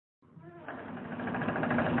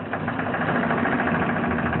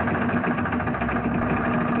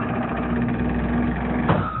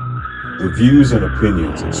The views and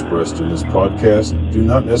opinions expressed in this podcast do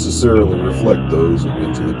not necessarily reflect those of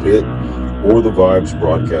Into the Pit or the Vibes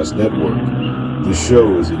Broadcast Network. This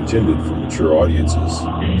show is intended for mature audiences.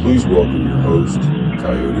 Please welcome your host,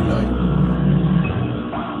 Coyote Knight.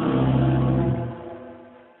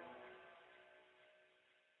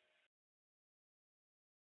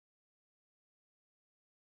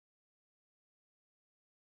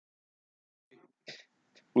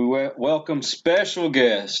 We welcome special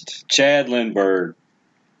guest, Chad Lindberg.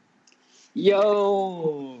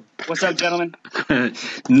 Yo, what's up, gentlemen? How you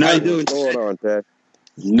doing? What's going on, Chad?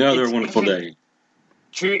 Another wonderful day.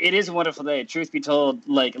 True, it is a wonderful day. Truth be told,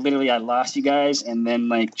 literally, I lost you guys, and then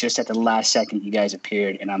just at the last second, you guys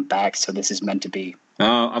appeared, and I'm back. So this is meant to be.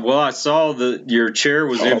 Well, I saw that your chair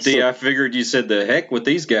was empty. I figured you said the heck with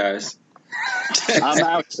these guys. I'm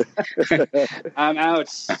out. I'm out.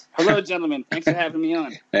 Hello, gentlemen. Thanks for having me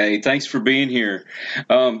on. Hey, thanks for being here.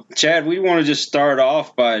 Chad, we want to just start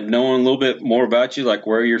off by knowing a little bit more about you, like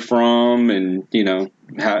where you're from and,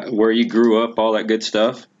 where you grew up, all that good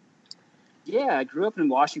stuff. Yeah, I grew up in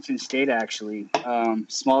Washington State, actually.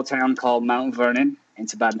 Small town called Mount Vernon.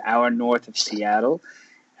 It's about an hour north of Seattle.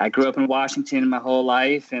 I grew up in Washington my whole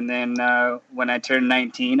life, and then when I turned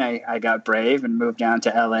 19, I got brave and moved down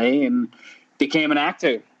to L.A. and became an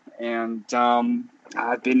actor. And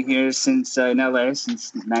I've been here in L.A.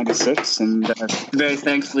 since '96, and very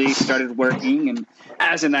thankfully started working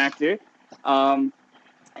as an actor. And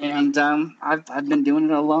I've been doing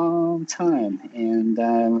it a long time,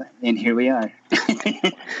 and here we are.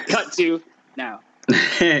 Cut to now.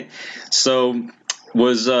 So,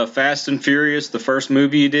 was Fast and Furious the first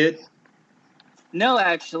movie you did? No,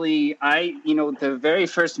 actually, the very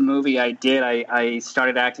first movie I did, I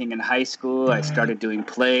started acting in high school. I started doing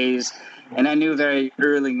plays, and I knew very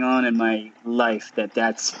early on in my life that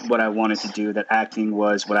that's what I wanted to do, that acting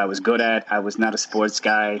was what I was good at. I was not a sports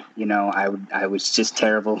guy, I was just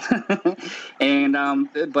terrible. But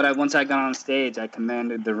once I got on stage, I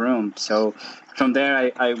commanded the room. So from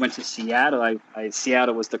there, I went to Seattle.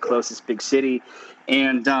 Seattle was the closest big city,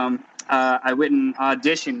 and I went and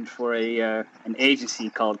auditioned for an agency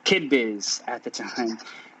called Kid Biz at the time,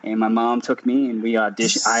 and my mom took me, and I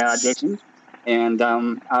auditioned, and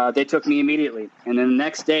they took me immediately. And then the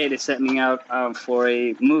next day, they sent me out for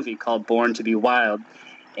a movie called Born to be Wild.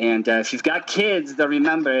 And if you've got kids, they'll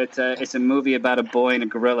remember it's a movie about a boy and a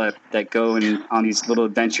gorilla that go on these little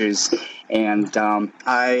adventures. And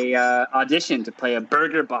I auditioned to play a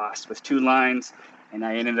burger boss with 2 lines. And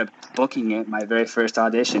I ended up booking it, my very first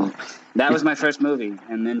audition. That was my first movie.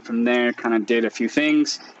 And then from there, kind of did a few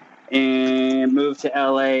things and moved to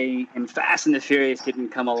L.A. And Fast and the Furious didn't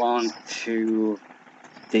come along to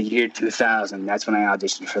the year 2000. That's when I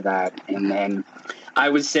auditioned for that. And then I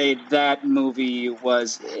would say that movie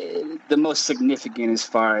was the most significant as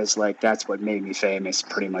far as, that's what made me famous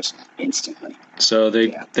pretty much instantly. So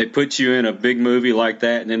they put you in a big movie like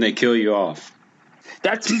that, and then they kill you off.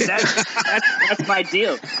 That's my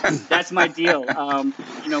deal. That's my deal.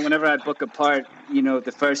 Whenever I book a part,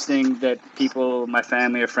 the first thing that people, my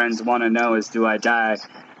family or friends, want to know is, do I die?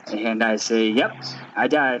 And I say, yep, I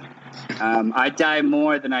die. I die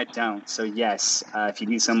more than I don't. So yes, if you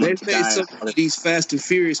need someone to die, some of these Fast and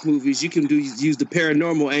Furious movies, you can use the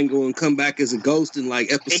paranormal angle and come back as a ghost in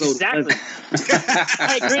episode. Exactly.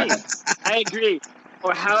 I agree.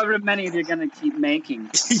 Or however many they're going to keep making.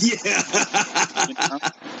 Yeah.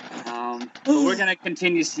 But we're going to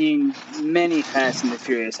continue seeing many Fast and the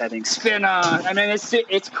Furious, I think. Spin-off. I mean,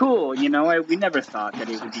 it's cool, We never thought that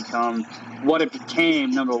it would become what it became,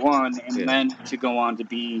 number one, and then to go on to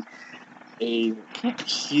be a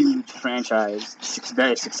huge franchise,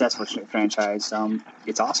 very successful franchise.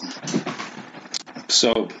 It's awesome.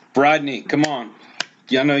 So, Rodney, come on.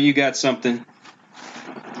 I know you got something.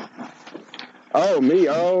 Oh, me?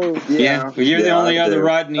 Oh, yeah. You're the only other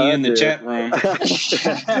Rodney in the chat room.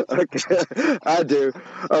 Okay. I do.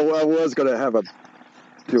 I was going to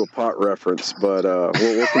do a pot reference, but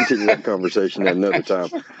we'll continue that conversation at another time.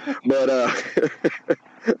 But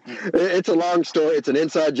it's a long story. It's an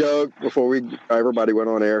inside joke. Before everybody went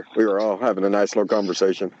on air, we were all having a nice little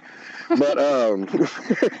conversation. But I want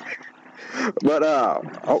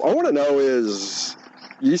to know is,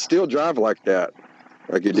 you still drive like that?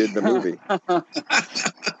 Like you did in the movie.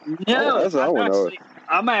 No, that's all I want to know.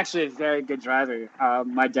 I'm actually a very good driver.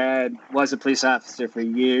 My dad was a police officer for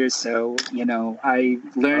years, so I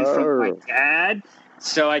learned from my dad.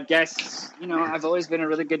 So I guess I've always been a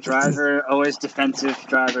really good driver, always defensive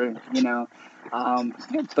driver.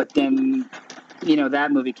 But then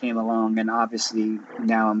that movie came along, and obviously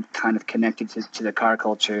now I'm kind of connected to the car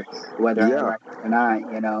culture, whether I like or not,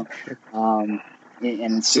 you know. And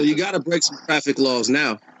it's So you got to break some traffic laws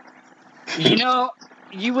now. you know,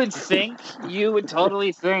 you would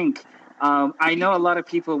totally think. I know a lot of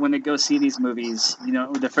people when they go see these movies, you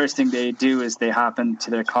know, the first thing they do is they hop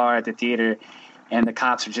into their car at the theater, and the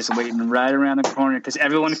cops are just waiting right around the corner because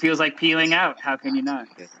everyone feels like peeling out. How can you not?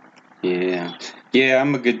 Yeah,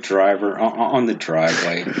 I'm a good driver on the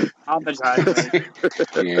driveway. On the driveway.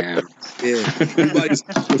 Yeah. Everybody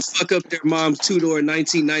would fuck up their mom's two-door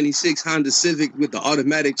 1996 Honda Civic with the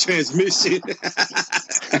automatic transmission.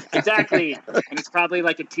 Exactly. And it's probably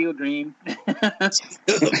like a teal green.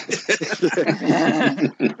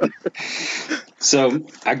 So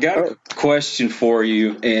I got a question for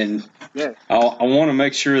you, and yeah. I want to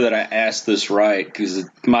make sure that I ask this right because it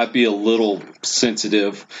might be a little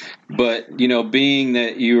sensitive. But, you know, being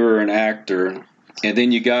that you were an actor and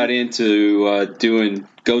then you got into doing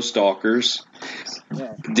Ghost Stalkers,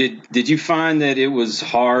 yeah. Did you find that it was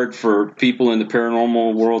hard for people in the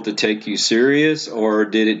paranormal world to take you serious, or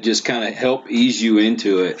did it just kind of help ease you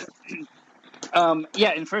into it?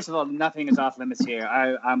 Yeah, and first of all, nothing is off limits here.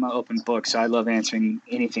 I'm an open book, so I love answering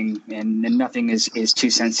anything, and nothing is too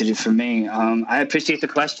sensitive for me. I appreciate the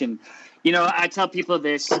question. You know, I tell people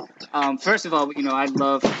this. First of all, you know, I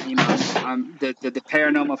love, you know, the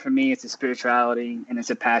paranormal for me. It's a spirituality and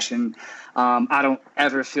it's a passion. I don't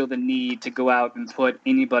ever feel the need to go out and put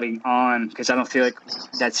anybody on because I don't feel like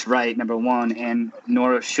that's right, number one, and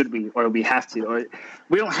nor should we, or we have to, or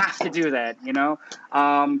we don't have to do that, you know.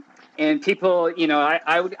 And people, you know,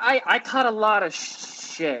 I caught a lot of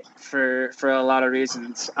shit for a lot of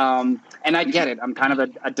reasons, and I get it. I'm kind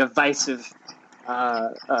of a divisive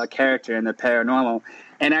character in the paranormal,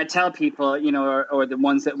 and I tell people, you know, or the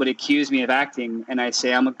ones that would accuse me of acting, and I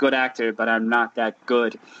say I'm a good actor, but I'm not that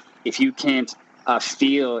good. If you can't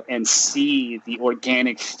feel and see the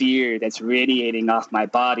organic fear that's radiating off my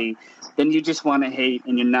body, then you just want to hate,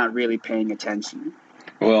 and you're not really paying attention.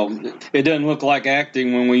 Well, it doesn't look like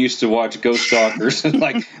acting when we used to watch Ghost Stalkers.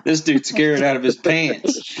 Like, this dude's scared out of his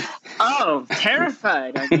pants. Oh,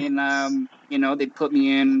 terrified. I mean, you know, they put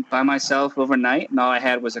me in by myself overnight, and all I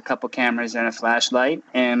had was a couple cameras and a flashlight.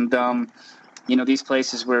 And, you know, these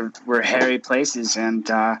places were hairy places, and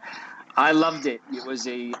I loved it. It was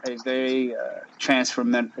a very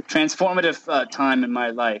transformative time in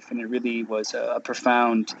my life, and it really was a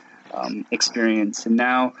profound experience. And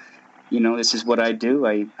now, you know, this is what I do.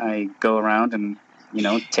 I go around and, you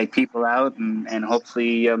know, take people out and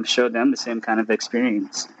hopefully show them the same kind of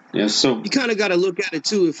experience. Yeah, so you kind of got to look at it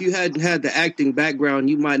too. If you hadn't had the acting background,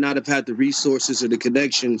 you might not have had the resources or the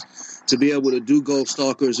connections to be able to do Ghost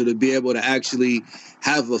Stalkers or to be able to actually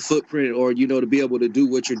have a footprint or, you know, to be able to do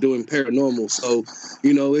what you're doing paranormal. So,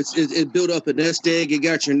 you know, it built up a nest egg. It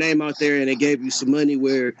got your name out there and it gave you some money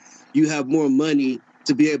where you have more money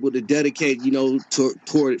to be able to dedicate, you know,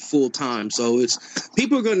 toward it full time. So it's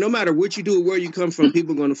people are going to, no matter what you do or where you come from,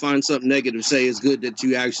 people are going to find something negative to say. It's good that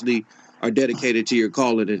you actually are dedicated to your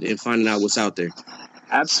calling and finding out what's out there.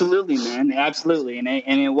 Absolutely, man. Absolutely. And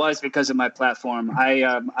it was because of my platform.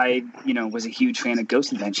 I you know, was a huge fan of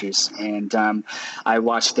Ghost Adventures, and I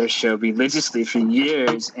watched their show religiously for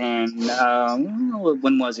years. And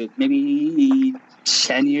when was it? Maybe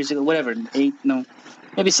 10 years ago, whatever.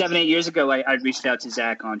 Maybe 7-8 years ago, I reached out to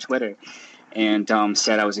Zach on Twitter and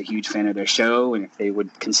said I was a huge fan of their show and if they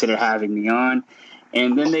would consider having me on.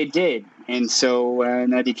 And then they did. And so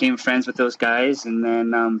and I became friends with those guys, and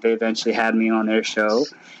then they eventually had me on their show.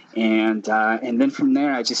 And then from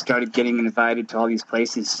there, I just started getting invited to all these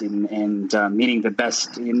places and meeting the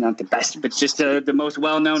best, not the best, but just the most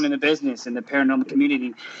well-known in the business in the paranormal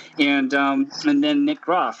community. And then Nick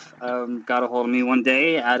Groff got a hold of me one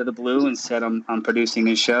day out of the blue and said, I'm producing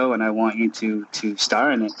a show and I want you to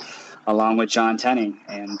star in it along with John Tenney.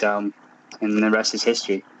 And the rest is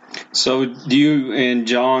history. So do you and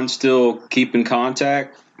John still keep in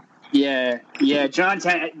contact? Yeah. John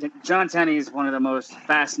Tenney is one of the most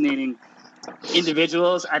fascinating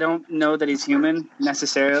individuals. I don't know that he's human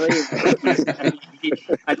necessarily.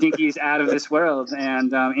 I think he's out of this world,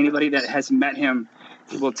 and anybody that has met him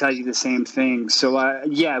will tell you the same thing. So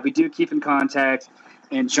yeah, we do keep in contact,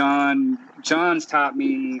 and John's taught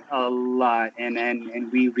me a lot,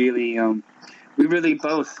 and we really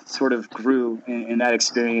both sort of grew in that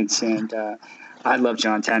experience, and I love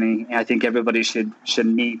John Tenney, and I think everybody should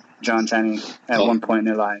meet John Tenney at one point in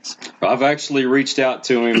their lives. I've actually reached out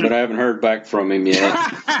to him, but I haven't heard back from him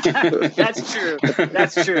yet. That's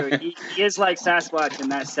true. He is like Sasquatch in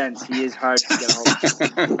that sense. He is hard to get hold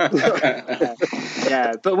of.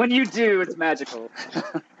 Yeah, but when you do, it's magical.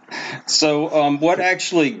 So, what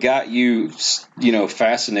actually got you,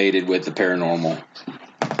 fascinated with the paranormal?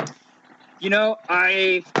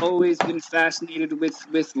 I've always been fascinated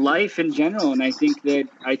with life in general, and I think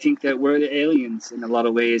that we're the aliens in a lot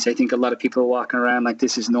of ways. I think a lot of people are walking around like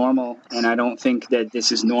this is normal, and I don't think that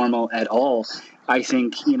this is normal at all. I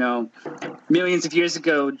think, millions of years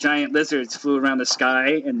ago, giant lizards flew around the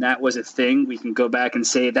sky, and that was a thing. We can go back and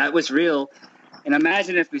say that was real. And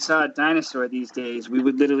imagine if we saw a dinosaur these days, we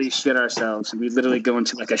would literally shit ourselves, and we'd literally go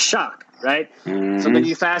into like a shock, right? Mm-hmm. So then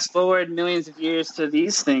you fast forward millions of years to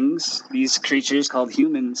these things, these creatures called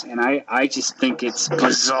humans, and I just think it's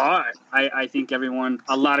bizarre. I think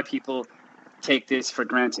a lot of people take this for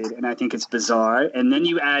granted, and I think it's bizarre. And then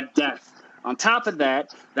you add death. On top of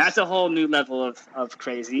that, that's a whole new level of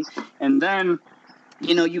crazy. And then,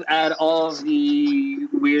 you add all of the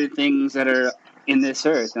weird things that are in this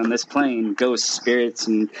earth, on this plane, ghosts, spirits,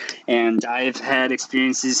 and I've had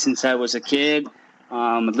experiences since I was a kid.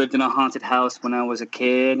 I lived in a haunted house when I was a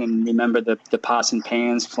kid, and remember the pots and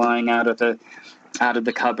pans flying out of the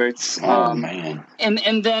cupboards. Oh man!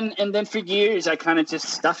 And then for years I kind of just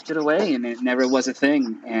stuffed it away, and it never was a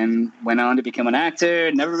thing. And went on to become an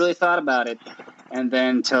actor. Never really thought about it. And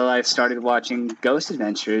then until I started watching Ghost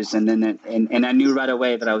Adventures, and then and I knew right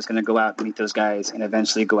away that I was going to go out and meet those guys, and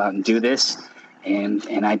eventually go out and do this.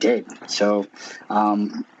 And I did. So,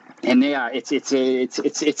 and yeah, it's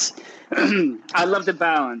I love the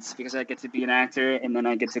balance, because I get to be an actor, and then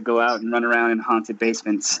I get to go out and run around in haunted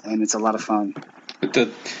basements, and it's a lot of fun. But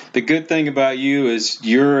the good thing about you is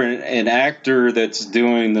you're an actor that's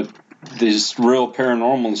doing this real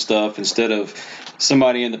paranormal stuff instead of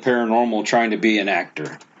somebody in the paranormal trying to be an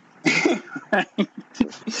actor.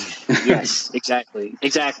 Yes, exactly.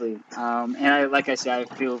 And like I said,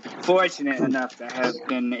 I feel fortunate enough to have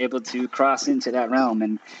been able to cross into that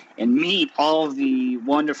realm and meet all of the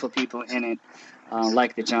wonderful people in it,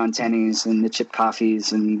 like the John Tennys and the Chip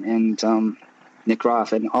Coffeys and Nick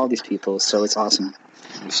Roth and all these people. So it's awesome.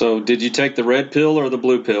 So did you take the red pill or the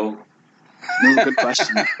blue pill? Good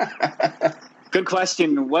question. Good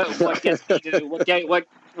question. What gets me to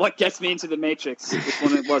what gets me into the Matrix? Which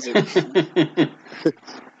one was it?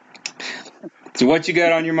 So what you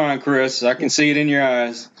got on your mind, Chris? I can see it in your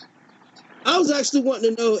eyes. I was actually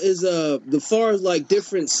wanting to know is the far as like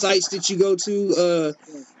different sites that you go to,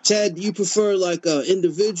 Chad, do you prefer like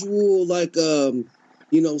individual like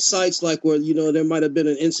sites like where there might have been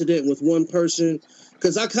an incident with one person?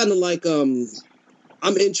 Because I kind of like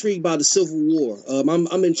I'm intrigued by the Civil War.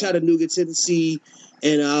 I'm in Chattanooga, Tennessee,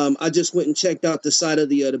 and I just went and checked out the site of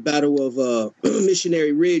the Battle of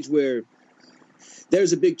Missionary Ridge, where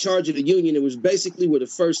there's a big charge of the Union. It was basically where the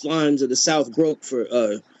first lines of the South broke for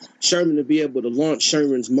Sherman to be able to launch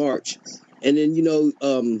Sherman's march. And then,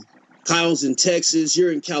 Kyle's in Texas,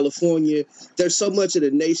 you're in California. There's so much of the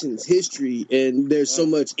nation's history, and there's so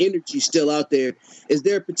much energy still out there. Is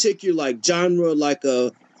there a particular like genre, like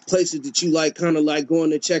places that you like, kind of like going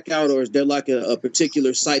to check out, or is there like a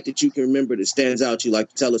particular site that you can remember that stands out you like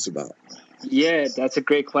to tell us about? Yeah, that's a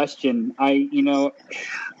great question.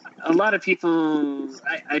 A lot of people,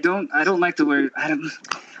 I don't like the word, I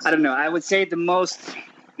don't know. I would say the most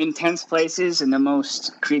intense places and the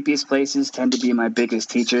most creepiest places tend to be my biggest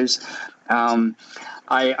teachers.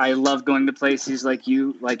 I love going to places like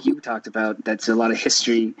you talked about. That's a lot of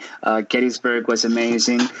history. Gettysburg was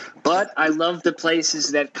amazing, but I love the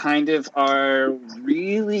places that kind of are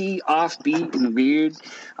really offbeat and weird.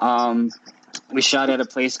 We shot at a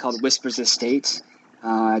place called Whispers Estate.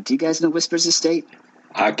 Do you guys know Whispers Estate?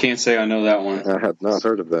 I can't say I know that one. I have not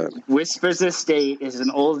heard of that. Whispers Estate is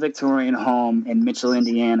an old Victorian home in Mitchell,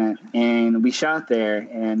 Indiana, and we shot there.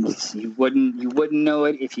 And you wouldn't know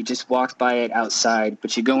it if you just walked by it outside.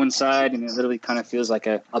 But you go inside, and it literally kind of feels like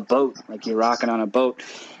a boat, like you're rocking on a boat.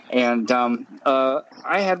 And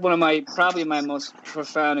I had one of probably my most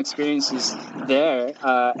profound experiences there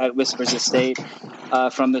at Whispers Estate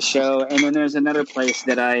from the show. And then there's another place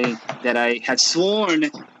that I had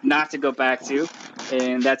sworn not to go back to,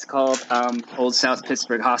 and that's called Old South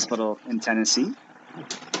Pittsburgh Hospital in Tennessee.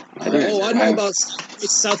 Oh, I know about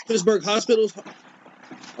South Pittsburgh Hospitals.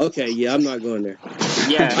 Okay, yeah, I'm not going there.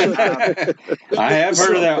 Yeah, I have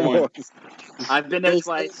heard of that one. I've been there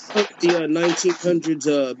twice. The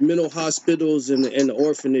 1900s mental hospitals and the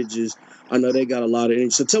orphanages. I know they got a lot of energy.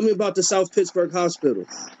 So tell me about the South Pittsburgh Hospital.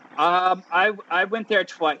 I went there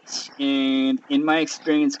twice, and in my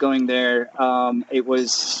experience going there, it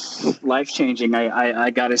was life-changing.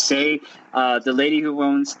 I gotta say, the lady who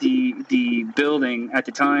owns the building at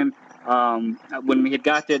the time, When we had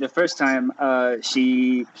got there the first time,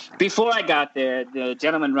 before I got there, the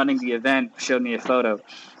gentleman running the event showed me a photo,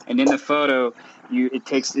 and in the photo,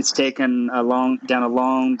 it's taken down a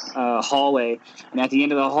long hallway, and at the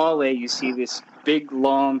end of the hallway, you see this big,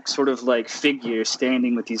 long, sort of like figure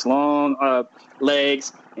standing with these long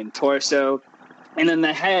legs and torso, and then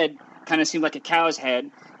the head kind of seemed like a cow's head,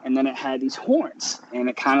 and then it had these horns, and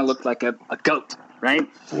it kind of looked like a goat. Right?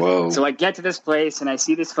 Whoa. So I get to this place and I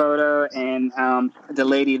see this photo, and the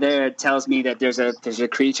lady there tells me that there's a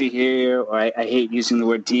creature here, or I hate using the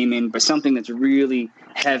word demon, but something that's really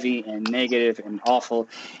heavy and negative and awful,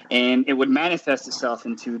 and it would manifest itself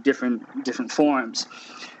into different forms.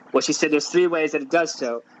 Well, she said there's 3 ways that it does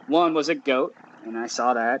so. One was a goat, and I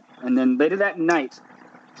saw that, and then later that night,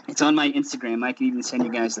 it's on my Instagram. I can even send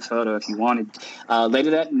you guys the photo if you wanted.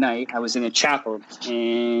 Later that night, I was in a chapel,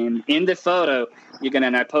 and in the photo,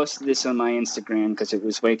 and I posted this on my Instagram because it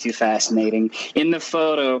was way too fascinating. In the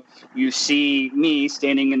photo, you see me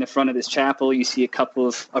standing in the front of this chapel. You see a couple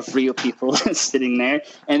of real people sitting there,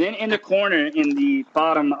 and then in the corner, in the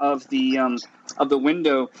bottom of the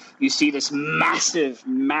window, you see this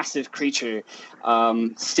massive creature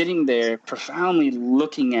sitting there, profoundly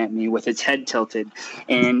looking at me with its head tilted,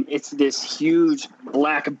 and it's this huge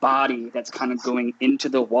black body that's kind of going into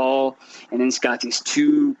the wall, and then it's got these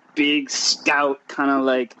 2 big, stout, kind of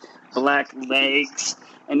like black legs.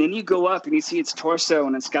 And then you go up and you see its torso,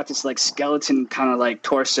 and it's got this like skeleton kind of like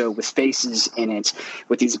torso with faces in it,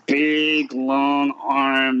 with these big, long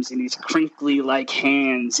arms and these crinkly like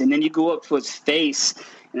hands. And then you go up to its face,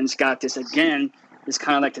 and it's got this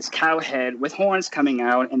kind of like this cow head with horns coming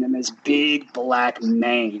out, and then this big black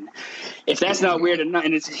mane. If that's not weird enough,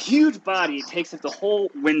 and it's a huge body, it takes up the whole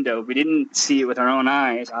window. We didn't see it with our own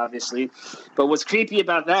eyes, obviously. But what's creepy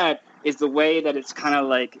about that is the way that it's kind of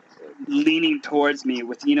like leaning towards me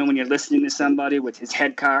with, when you're listening to somebody with his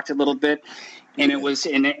head cocked a little bit.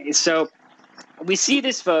 And so we see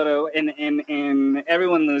this photo, and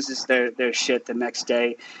everyone loses their shit the next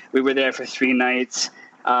day. We were there for 3 nights.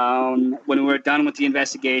 When we were done with the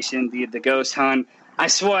investigation, the ghost hunt, I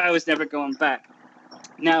swore I was never going back.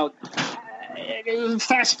 Now,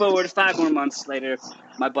 fast forward 5 more months later,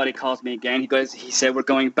 my buddy calls me again. He said, "We're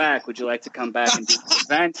going back. Would you like to come back and do the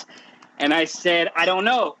event?" And I said, "I don't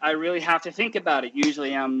know. I really have to think about it."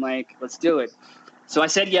 Usually I'm like, "Let's do it." So I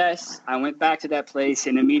said yes. I went back to that place,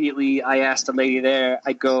 and immediately I asked the lady there,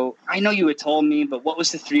 I go, "I know you had told me, but what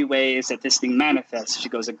was the 3 ways that this thing manifests?" She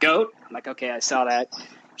goes, "A goat." I'm like, "Okay, I saw that."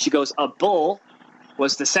 She goes, "A bull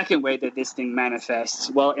was the 2nd way that this thing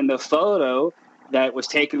manifests." Well, in the photo that was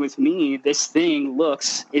taken with me, this thing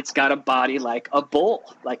it's got a body like a bull,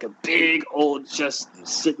 like a big old just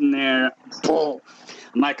sitting there bull.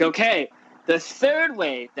 I'm like, "Okay, the 3rd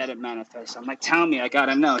way that it manifests." I'm like, "Tell me, I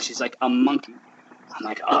gotta know." She's like, "A monkey." I'm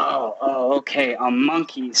like, oh, okay, a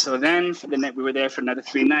monkey. So then for the night, we were there for another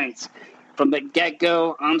 3 nights. From the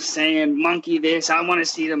get-go, I'm saying, "Monkey this, I want to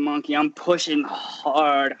see the monkey." I'm pushing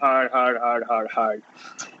hard. I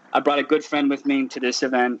brought a good friend with me to this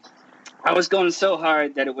event. I was going so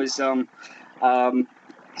hard that it was,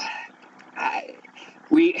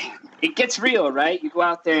 it gets real, right? You go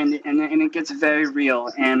out there and it gets very real.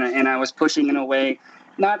 And I was pushing in a way,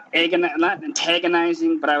 not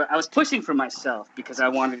antagonizing, but I was pushing for myself because I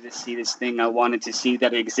wanted to see this thing. I wanted to see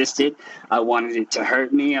that it existed. I wanted it to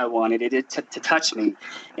hurt me. I wanted it to touch me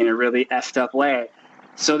in a really effed up way.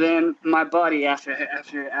 So then my buddy,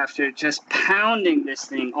 after just pounding this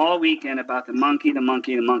thing all weekend about the monkey,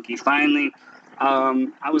 finally,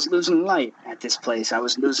 I was losing light at this place. I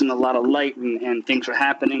was losing a lot of light, and things were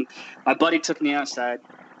happening. My buddy took me outside,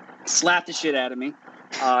 slapped the shit out of me,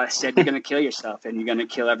 said, "You're going to kill yourself, and you're going to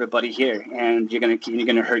kill everybody here, and you're going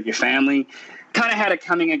to hurt your family." Kind of had a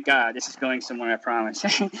coming of God. This is going somewhere, I promise.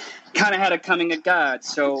 Kind of had a coming of God.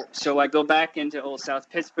 So I go back into Old South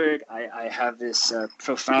Pittsburgh. I have this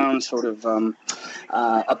profound sort of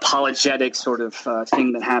apologetic sort of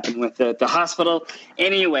thing that happened with the hospital.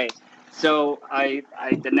 Anyway, so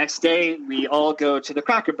the next day we all go to the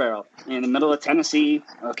Cracker Barrel in the middle of Tennessee.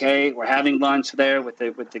 Okay, we're having lunch there with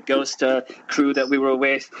the ghost crew that we were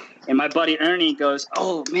with, and my buddy Ernie goes,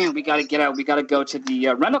 "Oh man, we got to get out. We got to go to the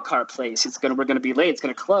rental car place. We're gonna be late. It's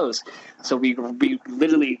gonna close." So we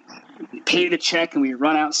literally pay the check and we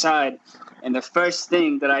run outside. And the first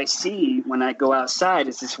thing that I see when I go outside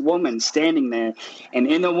is this woman standing there, and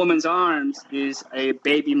in the woman's arms is a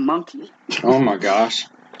baby monkey. Oh my gosh.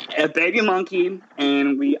 A baby monkey,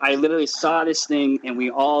 and I literally saw this thing, and we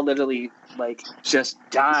all literally just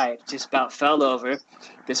died, just about fell over.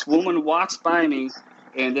 This woman walks by me,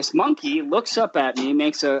 And this monkey looks up at me,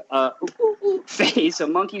 makes a face, a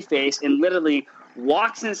monkey face, and literally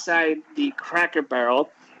walks inside the Cracker Barrel.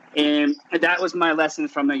 And that was my lesson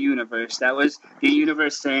from the universe. That was the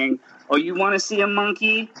universe saying, oh, you want to see a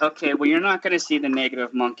monkey? Okay, well, you're not going to see the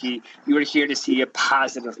negative monkey. You are here to see a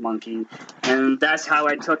positive monkey. And that's how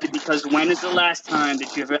I took it, because when is the last time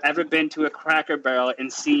that you've ever been to a Cracker Barrel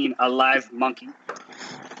and seen a live monkey?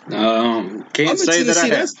 Can't say that I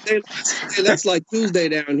have. That's like Tuesday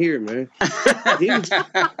down here, man. That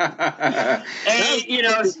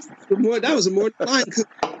was a more line.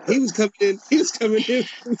 He was coming in.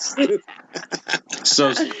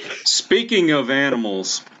 So, speaking of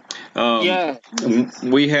animals,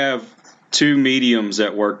 we have two mediums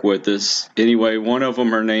that work with us. Anyway, one of them,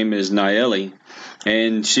 her name is Naeli,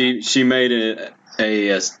 and she made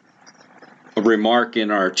a remark in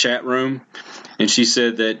our chat room, and she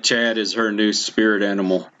said that Chad is her new spirit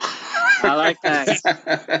animal. I like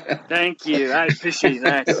that. Thank you. I appreciate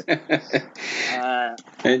that.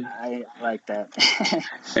 I like that.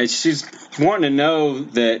 And she's wanting to know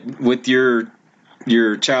that with your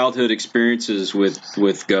childhood experiences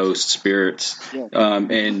with ghost spirits,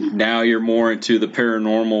 and now you're more into the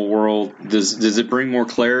paranormal world. Does it bring more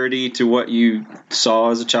clarity to what you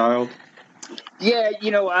saw as a child? Yeah,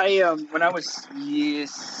 I when I was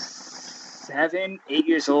 7, 8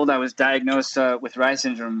 years old, I was diagnosed with Reye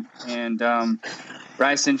syndrome, and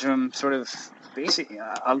Reye syndrome sort of basically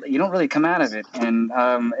you don't really come out of it, and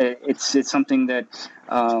it's something that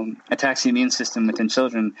attacks the immune system within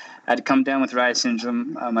children. I had come down with Reye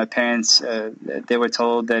syndrome. My parents they were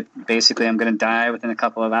told that basically I'm going to die within a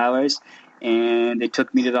couple of hours, and they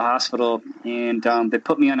took me to the hospital, and they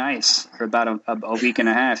put me on ice for about a week and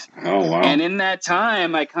a half. Oh, wow. And in that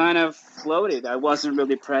time, I kind of floated. I wasn't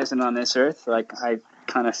really present on this earth. Like, I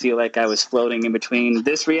kind of feel like I was floating in between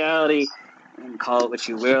this reality, and call it what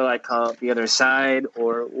you will. I call it the other side,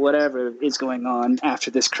 or whatever is going on after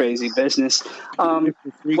this crazy business.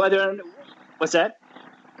 What's that?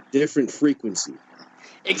 Different frequency.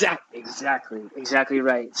 Exactly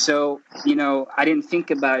right. So, I didn't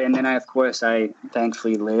think about it, and then I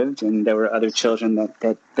thankfully lived, and there were other children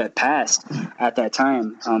that passed at that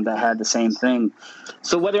time that had the same thing.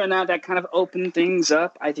 So whether or not that kind of opened things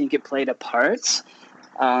up, I think it played a part.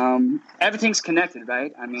 Everything's connected,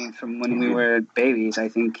 right? I mean, from when we were babies, I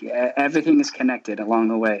think everything is connected along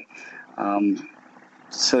the way.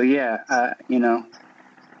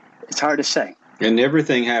 It's hard to say. And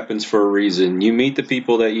everything happens for a reason. You meet the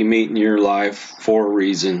people that you meet in your life for a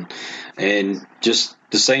reason. And just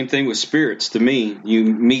the same thing with spirits. To me, you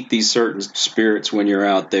meet these certain spirits when you're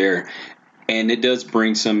out there, and it does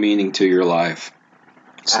bring some meaning to your life.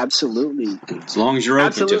 Absolutely. As long as you're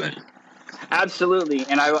open to it. Absolutely.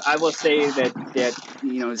 And I will say that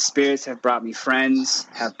spirits have brought me friends,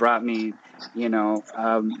 have brought me,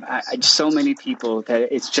 so many people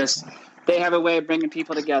that it's just... They have a way of bringing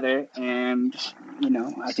people together, and,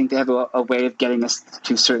 I think they have a way of getting us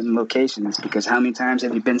to certain locations, because how many times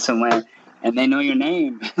have you been somewhere and they know your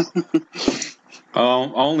name?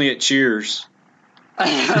 Only at Cheers.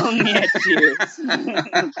 Only at Cheers.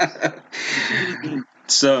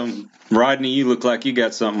 So, Rodney, you look like you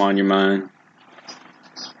got something on your mind.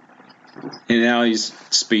 And now he's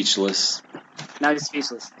speechless. I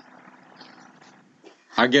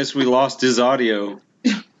guess we lost his audio.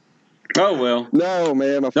 Oh, well. No,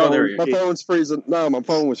 man, my phone's freezing. No, my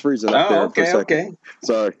phone was freezing up there for a second. Okay.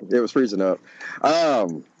 Sorry, it was freezing up.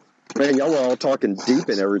 Man, y'all were all talking deep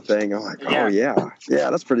and everything. I'm like, oh, yeah,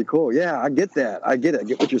 that's pretty cool. Yeah, I get that. I get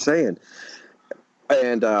what you're saying.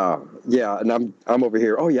 And, and I'm over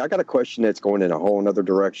here. Oh, yeah, I got a question that's going in a whole other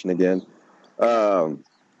direction again.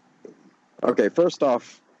 Okay, first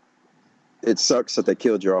off, it sucks that they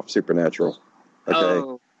killed you off Supernatural. Okay.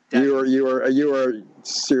 Oh. You are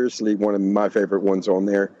seriously one of my favorite ones on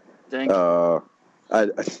there. Thank you.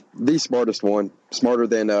 The smartest one, smarter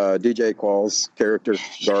than DJ Qualls' character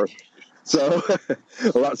Garth. So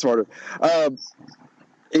a lot smarter.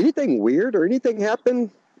 Anything weird or anything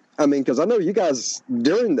happen? I mean, because I know you guys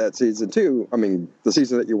during that season too. I mean, the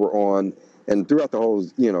season that you were on, and throughout the whole,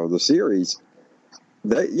 the series.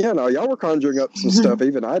 Y'all were conjuring up some stuff.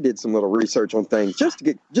 Even I did some little research on things just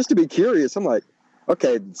to be curious. I'm like,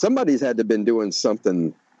 okay, somebody's had to have been doing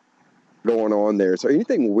something going on there. So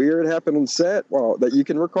anything weird happened on set that you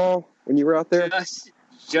can recall when you were out there?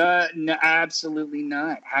 No, absolutely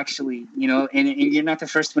not. Actually, and you're not the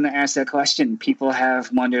first one to ask that question. People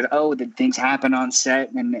have wondered, did things happen on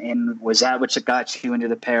set? And was that what got you into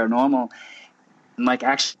the paranormal? I'm like,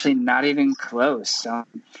 actually, not even close.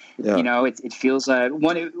 Yeah. You know, it feels like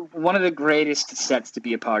one of the greatest sets to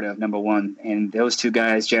be a part of, number one. And those two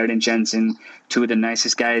guys, Jared and Jensen, two of the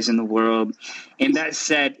nicest guys in the world. And that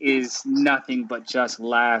set is nothing but just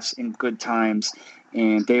laughs and good times.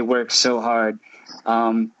 And they work so hard.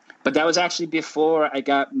 But that was actually before I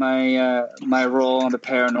got my my role on the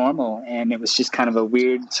paranormal, and it was just kind of a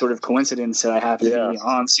weird sort of coincidence that I happened to be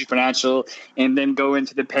on Supernatural and then go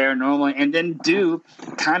into the paranormal and then do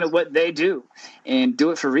kind of what they do and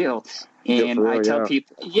do it for real. And I tell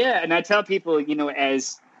people, and I tell people, you know,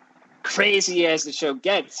 as crazy as the show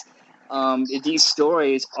gets, these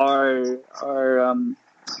stories are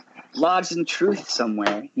lodged in truth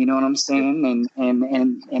somewhere. You know what I'm saying?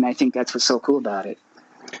 And I think that's what's so cool about it.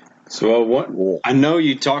 So I know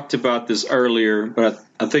you talked about this earlier, but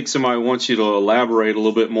I think somebody wants you to elaborate a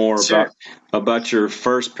little bit more about your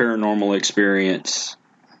first paranormal experience.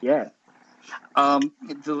 Yeah.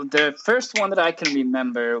 The first one that I can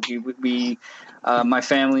remember, we my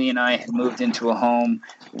family and I had moved into a home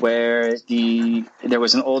where there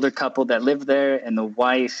was an older couple that lived there, and the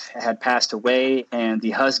wife had passed away, and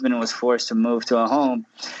the husband was forced to move to a home.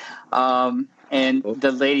 And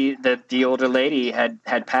the older lady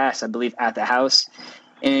had passed, I believe, at the house.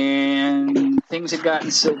 And things had gotten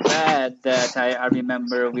so bad that I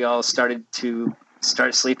remember we all started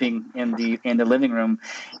sleeping in the living room.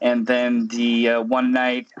 And then the one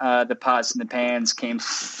night, the pots and the pans came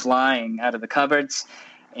flying out of the cupboards.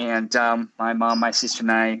 And my mom, my sister,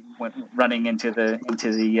 and I went running into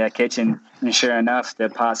the kitchen. And sure enough, the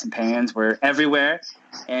pots and pans were everywhere.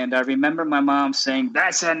 And I remember my mom saying,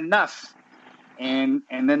 "That's enough." And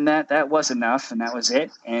then that was enough, and that was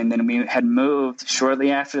it. And then we had moved shortly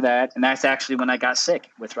after that, and that's actually when I got sick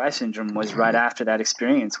with Rye syndrome. Was right after that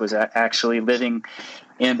experience. Was actually living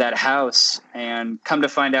in that house, and come to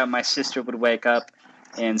find out, my sister would wake up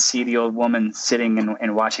and see the old woman sitting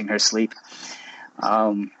and watching her sleep.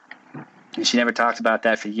 And she never talked about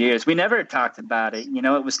that for years. We never talked about it. You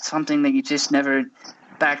know, it was something that you just never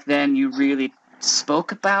back then you really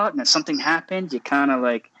spoke about, and if something happened, you kind of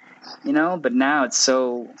like. You know, but now it's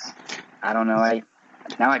so, I don't know,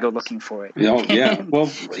 now I go looking for it. Oh, yeah. Well,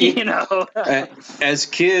 you know. As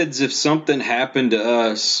kids, if something happened to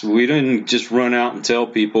us, we didn't just run out and tell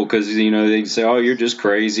people because, you know, they'd say, "Oh, you're just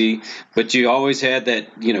crazy." But you always had that,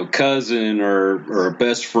 you know, cousin or a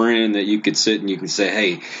best friend that you could sit and you can say,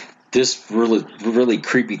 "Hey, this really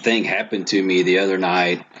creepy thing happened to me the other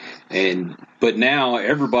night." But now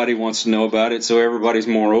everybody wants to know about it, so everybody's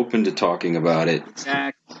more open to talking about it.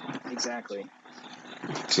 Exactly.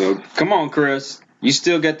 So come on, Chris. You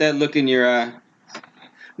still got that look in your eye.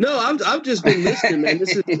 No, I've just been listening, man.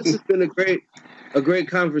 This has been a great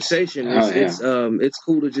conversation. It's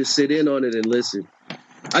cool to just sit in on it and listen.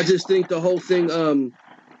 I just think the whole thing,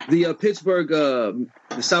 the Pittsburgh,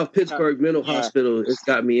 the South Pittsburgh Mental Hospital has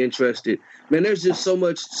got me interested. Man, there's just so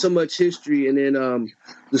much history, and then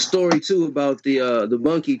the story too about the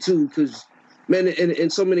monkey too, because man,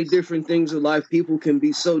 and so many different things in life, people can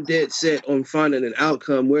be so dead set on finding an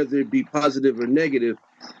outcome, whether it be positive or negative,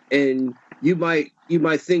 and you might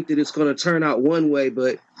think that it's going to turn out one way,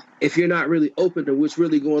 but if you're not really open to what's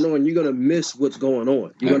really going on, you're going to miss what's going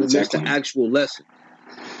on. You're going to miss the actual lesson.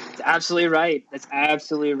 That's absolutely right. That's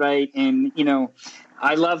absolutely right. And, you know,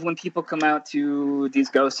 I love when people come out to these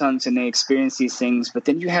ghost hunts and they experience these things, but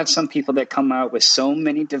then you have some people that come out with so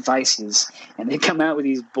many devices, and they come out with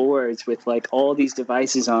these boards with like all these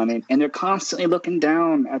devices on it, and they're constantly looking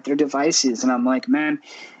down at their devices. And I'm like, man,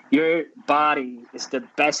 your body is the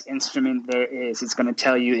best instrument there is. It's going to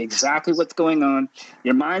tell you exactly what's going on.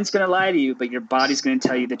 Your mind's going to lie to you, but your body's going to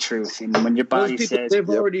tell you the truth. And when your body says... They've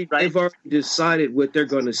already decided what they're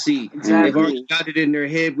going to see. Exactly. They've already got it in their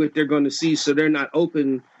head what they're going to see, so they're not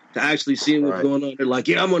open to actually seeing what's going on. They're like,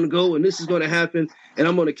 yeah, I'm going to go, and this is going to happen, and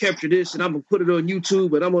I'm going to capture this, and I'm going to put it on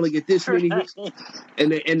YouTube, and I'm going to get this many hits.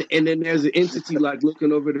 And then there's an entity like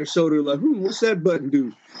looking over their shoulder like, what's that button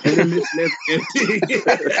do? And then this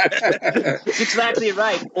exactly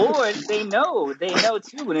right. Or they know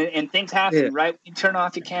too, and things happen right when you turn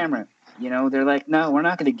off your camera. You know, they're like, no, we're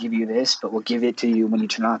not going to give you this, but we'll give it to you when you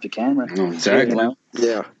turn off your camera. Exactly. You know?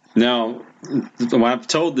 Yeah. Now, I've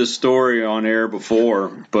told this story on air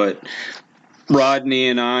before, but Rodney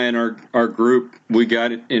and I and our group, we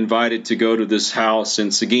got invited to go to this house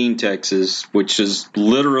in Seguin, Texas, which is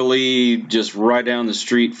literally just right down the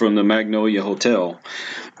street from the Magnolia Hotel.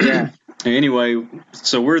 Yeah. Anyway,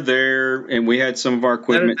 so we're there, and we had some of our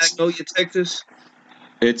equipment. Magnolia, Texas?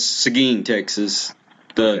 It's Seguin, Texas.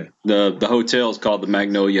 The hotel is called the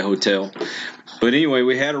Magnolia Hotel. But anyway,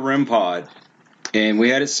 we had a REM pod. And we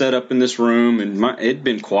had it set up in this room, and it'd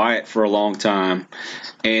been quiet for a long time.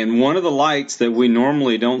 and one of the lights that we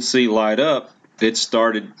normally don't see light up, it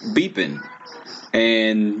started beeping.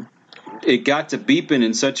 And it got to beeping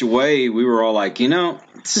in such a way, we were all like,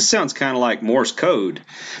 this sounds kind of like Morse code.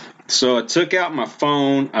 So I took out my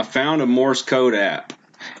phone, I found a Morse code app,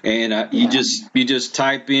 and you just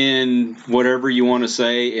type in whatever you want to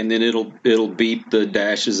say, and then it'll beep the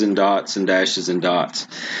dashes and dots and dashes and dots.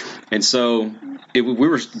 And so we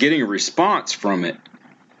were getting a response from it.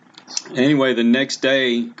 Anyway, the next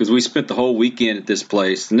day, because we spent the whole weekend at this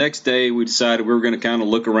place, the next day we decided we were going to kind of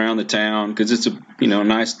look around the town because it's a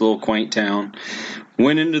nice little quaint town.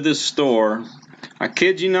 Went into this store. I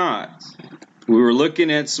kid you not. We were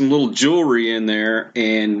looking at some little jewelry in there,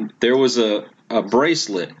 and there was a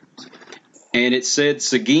bracelet, and it said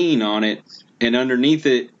Seguin on it, and underneath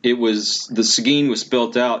it, the Seguin was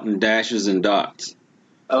spelt out in dashes and dots.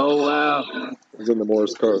 Oh, wow. It's in the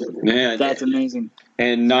Morse code. Man, that's amazing.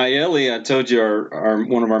 And Nayeli, I told you, our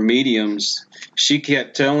one of our mediums, she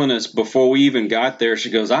kept telling us before we even got there, she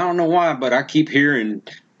goes, I don't know why, but I keep hearing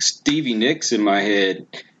Stevie Nicks in my head.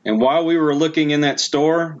 And while we were looking in that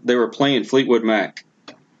store, they were playing Fleetwood Mac.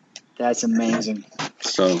 That's amazing.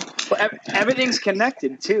 So everything's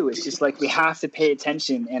connected too. It's just like we have to pay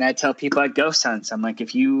attention. And I tell people at ghost hunts, I'm like,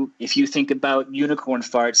 if you think about unicorn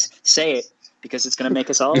farts, say it, because it's going to make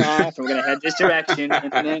us all laugh, and we're going to head this direction,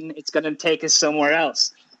 and then it's going to take us somewhere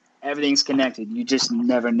else. Everything's connected. You just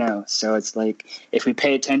never know. So it's like if we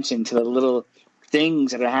pay attention to the little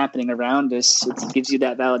things that are happening around us, it gives you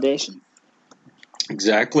that validation.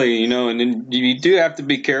 Exactly, and then you do have to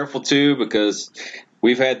be careful too, because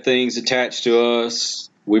we've had things attached to us.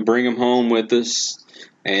 We bring them home with us,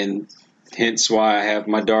 and hence why I have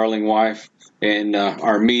my darling wife and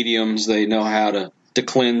our mediums. They know how to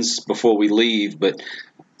cleanse before we leave. But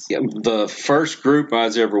the first group I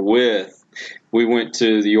was ever with, we went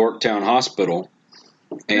to the Yorktown Hospital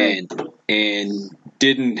and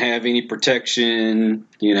didn't have any protection,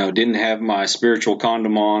 didn't have my spiritual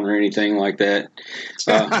condom on or anything like that.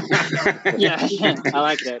 Yeah, I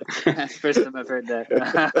like that. That's the first time I've heard that.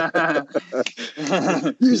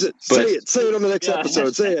 Use it. Say it on the next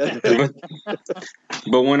episode. Say it.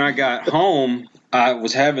 But when I got home, I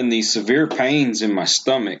was having these severe pains in my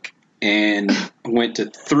stomach and went to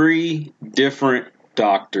 3 different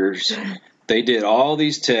doctors. They did all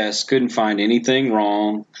these tests, couldn't find anything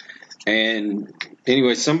wrong. And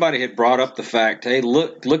anyway, somebody had brought up the fact, hey,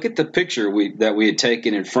 look at the picture that we had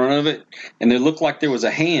taken in front of it, and it looked like there was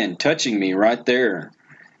a hand touching me right there.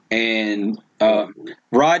 And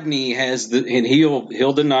Rodney has and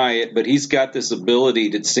he'll deny it, but he's got this ability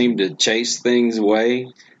to seem to chase things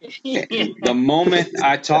away. The moment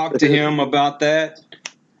I talked to him about that,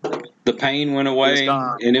 the pain went away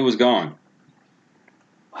and it was gone.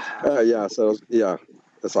 That's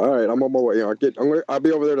all right. I'm on my way. I'll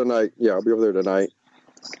be over there tonight. Yeah, I'll be over there tonight.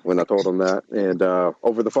 When I told him that, and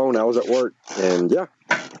over the phone, I was at work, and the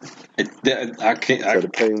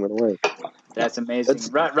pain went away. That's amazing.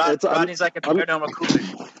 Rodney's like a paranormal cool.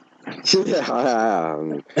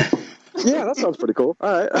 Yeah, that sounds pretty cool.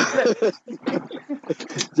 All right.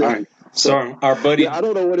 All right. So our buddy, I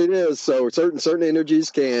don't know what it is. So certain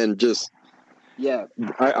energies can just. Yeah,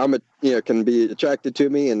 can be attracted to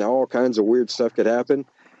me, and all kinds of weird stuff could happen.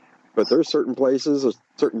 But there's certain places, or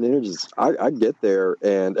certain energies. I get there,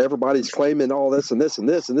 and everybody's claiming all this and this and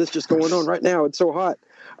this and this just going on right now. It's so hot.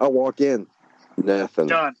 I walk in, nothing.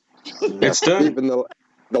 Done. It's done. Even the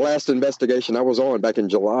last investigation I was on back in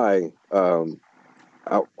July,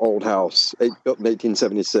 old house, built in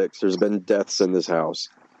 1876. There's been deaths in this house.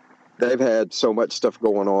 They've had so much stuff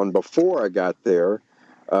going on before I got there.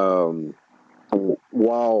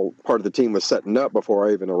 While part of the team was setting up before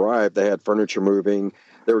I even arrived, they had furniture moving.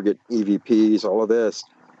 They were getting EVPs, all of this.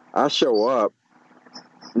 I show up,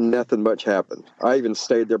 nothing much happened. I even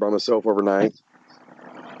stayed there by myself overnight,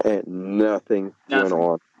 and nothing went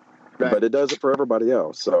on. Right. But it does it for everybody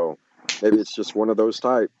else. So maybe it's just one of those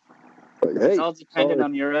type. Like, hey, it's all dependent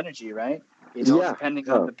on your energy, right? It's all depending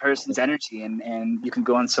on the person's energy, and you can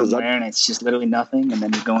go on somewhere and it's just literally nothing, and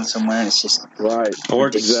then you're going somewhere and it's just right. Or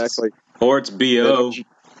it's, exactly. Or it's BO.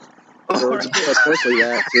 Or especially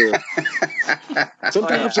that too.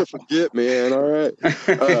 Sometimes I forget, man. All right,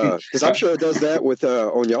 because I'm sure it does that with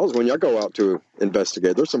on y'all's when y'all go out to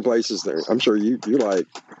investigate. There's some places there. I'm sure you're like,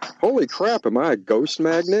 holy crap, am I a ghost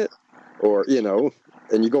magnet? Or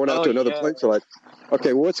and you're going out to another place. You're like,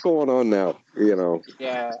 okay, what's going on now?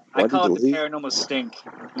 Yeah, I call it the paranormal stink.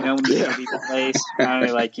 When you leave a place, kind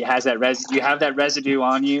of like you have that residue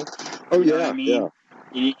on you. Oh you know what I mean? Yeah.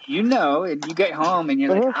 And you get home and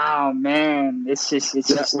you're like, oh man, it's just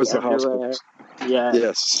that was the hospital. Yeah.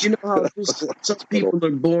 Yes. You know how just some people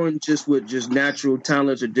are born just with just natural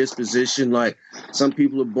talents or disposition. Like some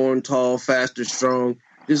people are born tall, fast, or strong.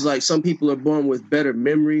 Just like some people are born with better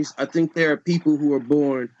memories. I think there are people who are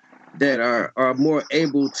born that are more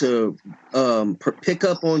able to pick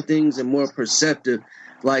up on things and more perceptive.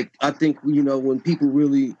 Like I think, you know, when people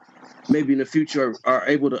really maybe in the future are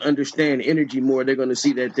able to understand energy more, they're going to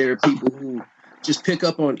see that there are people who just pick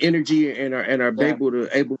up on energy and are Yeah. able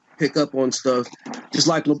to pick up on stuff. Just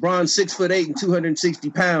like LeBron, 6'8" and 260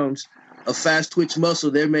 pounds of fast twitch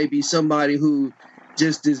muscle, there may be somebody who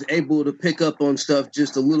just is able to pick up on stuff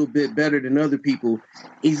just a little bit better than other people,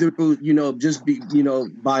 either through, you know, just be, you know,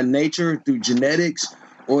 by nature through genetics,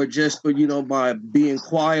 or just, you know, by being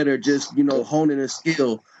quiet or just, you know, honing a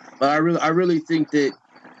skill. But I really think that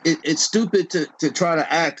it's stupid to try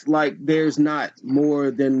to act like there's not more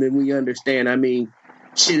than we understand. I mean,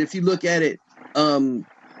 shit, if you look at it,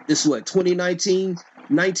 this 2019,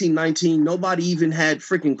 1919, nobody even had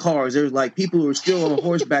freaking cars. There's like people who were still on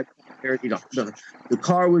horseback. You know, the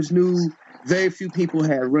car was new. Very few people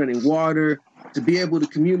had running water to be able to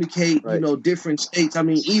communicate, Right. you know, different states. I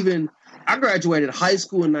mean, even I graduated high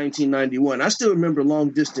school in 1991. I still remember long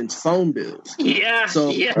distance phone bills. Yeah. So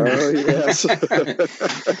Yeah. Oh, yes.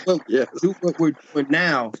 Yes. what we're doing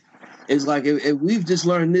now is like if we've just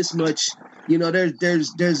learned this much, you know,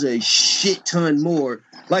 there's a shit ton more.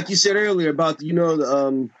 Like you said earlier about, you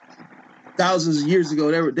know, thousands of years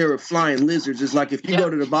ago there were flying lizards. It's like if you go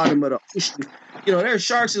to the bottom of the ocean, you know, there are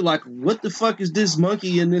sharks that are like, what the fuck is this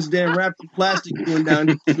monkey and this damn wrapped in plastic doing down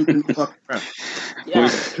here snooping the fuck around? Yeah.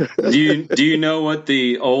 Do you know what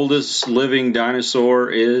the oldest living dinosaur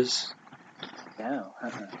is? No.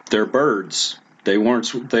 They're birds. They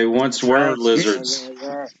once were lizards.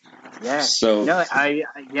 Yeah. So No,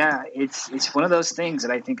 it's one of those things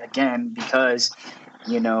that I think, again, because,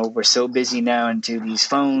 you know, we're so busy now into these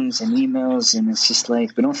phones and emails, and it's just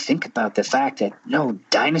like we don't think about the fact that no,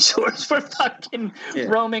 dinosaurs were fucking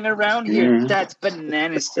roaming around here. Mhm. That's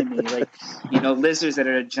bananas to me. Like, you know, lizards that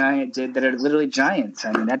are that are literally giants.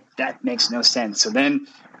 I mean, that makes no sense. So then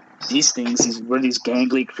these things, we're these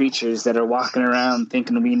gangly creatures that are walking around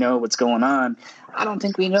thinking we know what's going on. I don't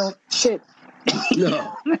think we know shit.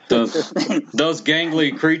 No. Those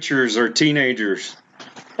gangly creatures are teenagers.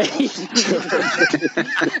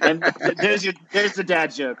 And there's the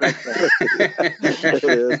dad joke right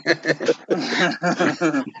there.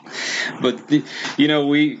 But you know,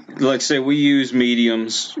 we use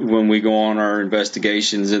mediums when we go on our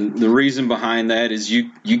investigations, and the reason behind that is you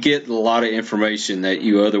get a lot of information that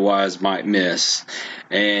you otherwise might miss.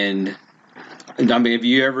 And I mean, have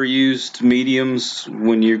you ever used mediums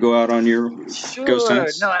when you go out on your ghost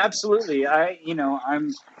hunts? No, absolutely.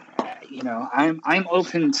 I'm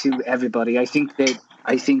open to everybody. I think that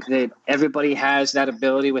everybody has that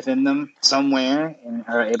ability within them somewhere and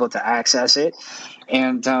are able to access it.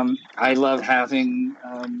 And I love having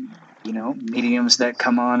mediums that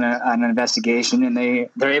come on an investigation and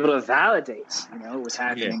they're able to validate what's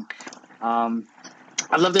happening. Yeah.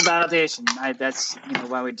 I love the validation. That's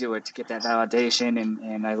why we do it, to get that validation,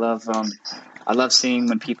 and I love seeing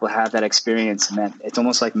when people have that experience, and that it's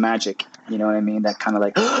almost like magic. You know what I mean? That kind of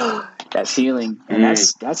like that feeling, and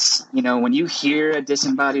that's when you hear a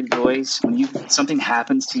disembodied voice, when something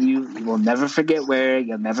happens to you, you will never forget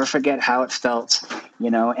you'll never forget how it felt,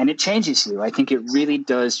 and it changes you. I think it really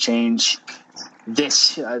does change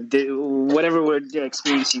this whatever we're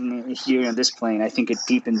experiencing here on this plane. I think it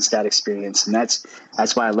deepens that experience, and that's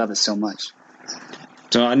why I love it so much.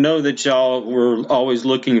 So I know that y'all were always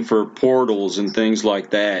looking for portals and things like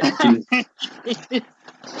that.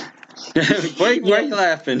 Why are you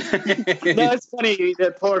laughing? No, it's funny.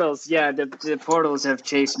 The portals, the portals have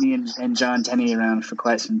chased me and John Tenney around for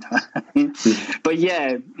quite some time. But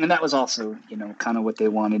yeah, and that was also, kind of what they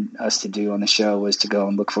wanted us to do on the show, was to go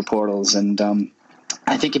and look for portals. And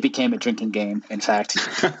I think it became a drinking game, in fact.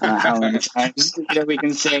 How many times we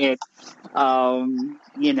can say it. I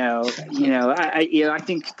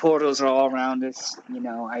think portals are all around us.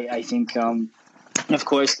 I think. Of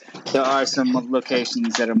course, there are some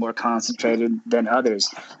locations that are more concentrated than others,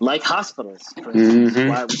 like hospitals, for instance.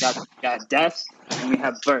 Why we got death and we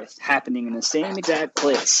have birth happening in the same exact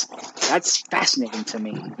place. That's fascinating to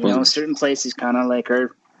me. Certain places kind of like I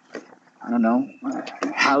don't know,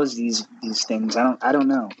 house these things. I don't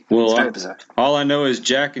know. Well, it's very bizarre. All I know is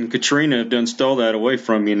Jack and Katrina have done stole that away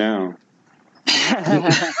from you now.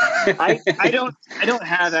 I don't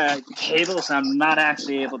have a cable, so I'm not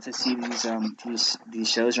actually able to see these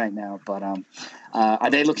shows right now. But are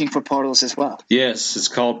they looking for portals as well? Yes, it's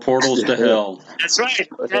called Portals to Hell. That's right.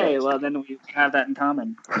 Okay, well then we have that in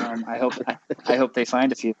common. I hope they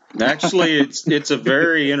find a few. Actually, it's a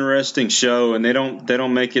very interesting show, and they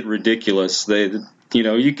don't make it ridiculous.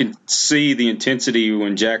 You can see the intensity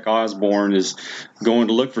when Jack Osborne is going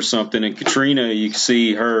to look for something, and Katrina, you can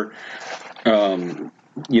see her,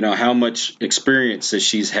 how much experience that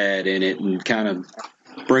she's had in it, and kind of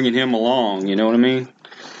bringing him along. You know what I mean?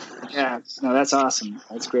 Yeah, no, that's awesome.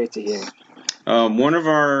 That's great to hear. One of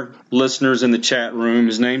our listeners in the chat room,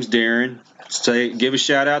 his name's Darren. Give a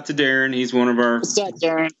shout out to Darren. He's one of our. What's up,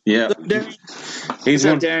 Darren? Yeah. What's up, Darren? He's What's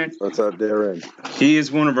up, Darren? What's up, Darren? He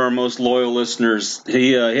is one of our most loyal listeners.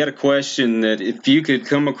 He had a question that if you could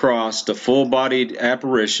come across a full-bodied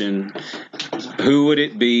apparition, who would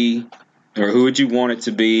it be, or who would you want it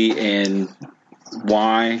to be, and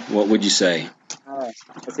why? What would you say?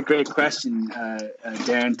 That's a great question,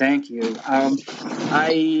 Darren. Thank you.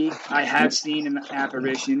 I have seen an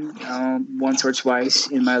apparition once or twice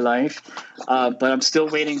in my life, but I'm still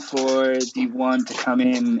waiting for the one to come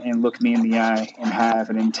in and look me in the eye and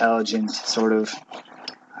have an intelligent sort of,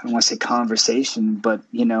 I don't want to say conversation, but,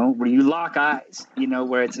 where you lock eyes,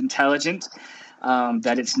 where it's intelligent.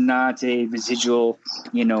 That it's not a residual,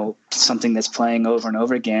 something that's playing over and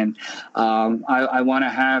over again. I want to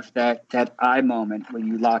have that eye moment where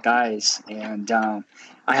you lock eyes, and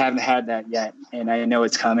I haven't had that yet, and I know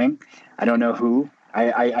it's coming. I don't know who.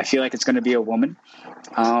 I feel like it's going to be a woman,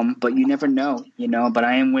 but you never know, But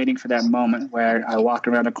I am waiting for that moment where I walk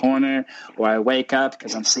around a corner, or I wake up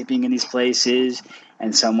because I'm sleeping in these places,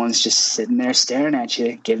 and someone's just sitting there staring at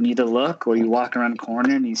you, giving you the look, or you walk around a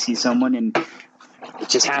corner and you see someone and it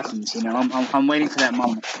just happens, I'm waiting for that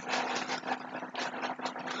moment.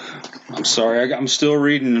 I'm sorry, I'm still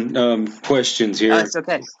reading questions here. It's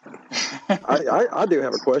okay. I do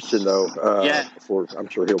have a question though. Yeah. I'm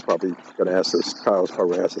sure he'll probably going to ask this. Kyle's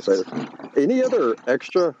probably going to ask this later. Any other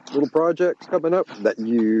extra little projects coming up that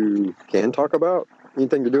you can talk about?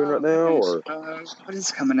 Anything you're doing right now, or what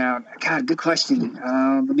is coming out? God, good question.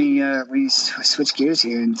 Let me switch gears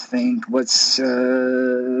here and think. What's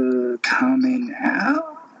coming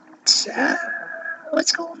out?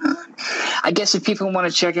 What's going on? I guess if people want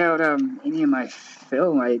to check out any of my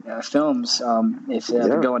films, if they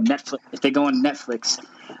go on Netflix,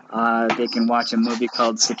 they can watch a movie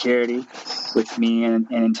called Security with me and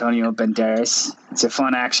Antonio Banderas. It's a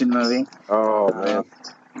fun action movie. Oh man.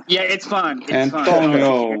 Yeah, it's fun.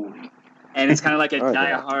 Antonio. And it's kind of like a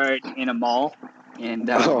Die Hard in a mall. And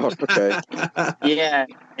okay. Yeah,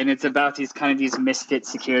 and it's about these misfit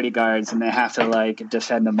security guards, and they have to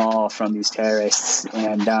defend the mall from these terrorists.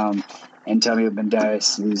 And Antonio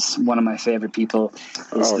Banderas, who's one of my favorite people,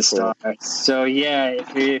 is the star. So yeah,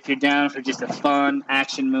 if you're down for just a fun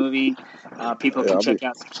action movie, people can check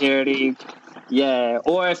out Security. Yeah,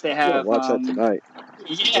 or if they have watch that tonight.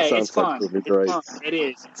 Yeah, it's fun. It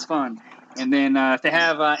is. It's fun. And then if they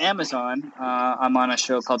have Amazon, I'm on a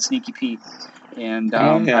show called Sneaky Pete, and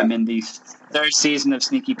I'm in the third season of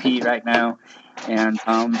Sneaky Pete right now, and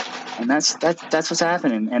that's what's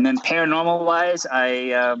happening. And then paranormal wise,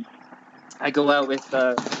 I go out with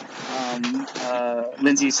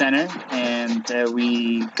Lindsay Center, and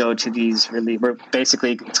we go to these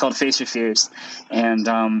it's called Face Your Fears,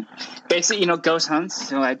 and basically, ghost hunts.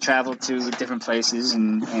 So I travel to different places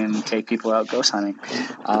and take people out ghost hunting.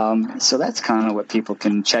 So that's kind of what people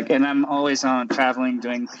can check. And I'm always on traveling,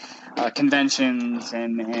 doing conventions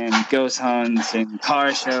and ghost hunts and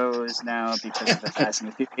car shows now because of the Fast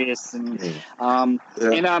and the Furious, and I'm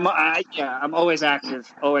always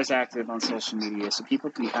active on social media, so people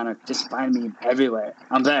can kind of just find me everywhere.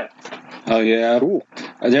 I'm there. Oh yeah, cool.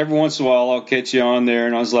 Every once in a while I'll catch you on there,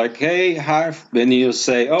 and I was like, "Hey, hi," and you'll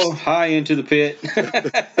say, "Oh, hi, Into the Pit."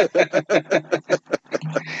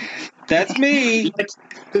 That's me.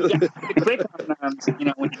 Quick on,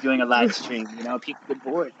 when you're doing a live stream, people get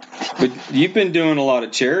bored. But you've been doing a lot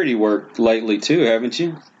of charity work lately too, haven't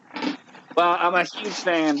you? Well, I'm a huge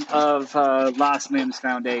fan of Lost Limbs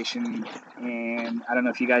Foundation, and I don't know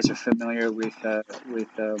if you guys are familiar with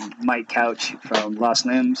Mike Couch from Lost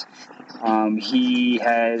Limbs. He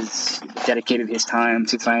has dedicated his time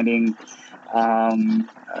to finding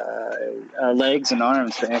legs and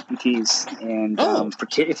arms for amputees, and for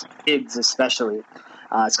kids especially.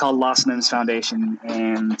 It's called Lost Limbs Foundation,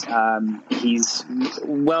 and he's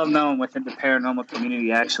well known within the paranormal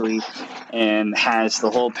community, actually, and has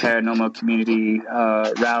the whole paranormal community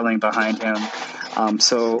rallying behind him.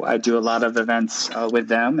 So I do a lot of events with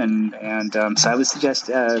them, and so I would suggest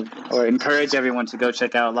or encourage everyone to go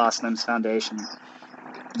check out Lost Limbs Foundation.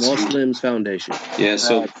 Lost Limbs Foundation. Yeah,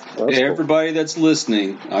 so everybody that's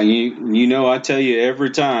listening, you know I tell you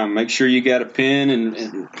every time, make sure you got a pen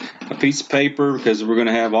and a piece of paper, because we're going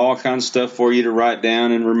to have all kinds of stuff for you to write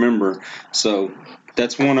down and remember. So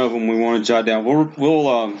that's one of them we want to jot down.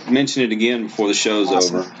 We'll mention it again before the show's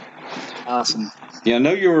over. Awesome. Yeah, I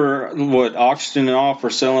know you were, auctioning off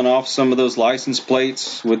or selling off some of those license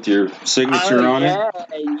plates with your signature on it?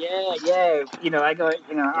 Yeah.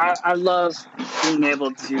 I love being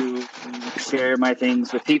able to share my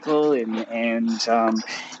things with people, and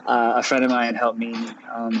a friend of mine helped me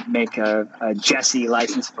make a Jesse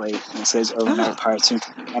license plate. It says Overnight Parts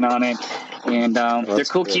and on it, and they're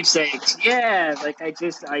cool keepsakes. Yeah, like or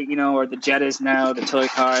the Jettas now, the toy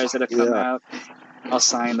cars that have come out. I'll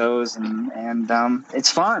sign those, and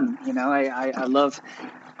it's fun. I'm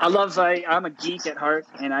a geek at heart,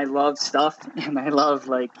 and I love stuff, and I love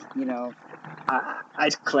I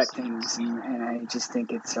collect things, and I just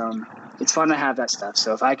think it's fun to have that stuff.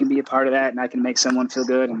 So if I can be a part of that, and I can make someone feel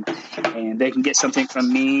good, and they can get something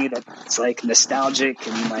from me that's like nostalgic,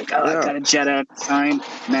 and I got a Jetta signed,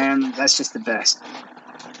 man, that's just the best.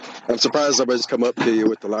 I'm surprised somebody's come up to you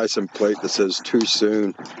with the license plate that says "Too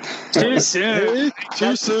soon." Too soon.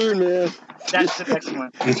 Too soon, man. That's the next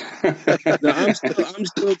one. No, I'm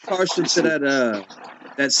still partial to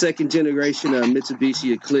that second generation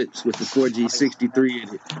Mitsubishi Eclipse with the 4G63 in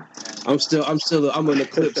it. I'm an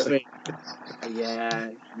Eclipse fan.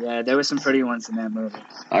 Yeah, there were some pretty ones in that movie.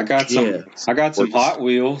 I got some Hot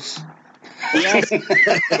Wheels. Yes.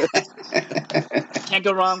 Can't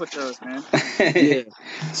go wrong with those, man. Yeah.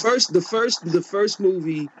 The first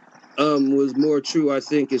movie was more true, I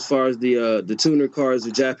think, as far as the tuner cars,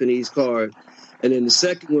 the Japanese car, and then the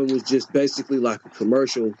second one was just basically like a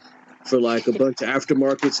commercial for like a bunch of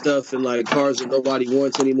aftermarket stuff and like cars that nobody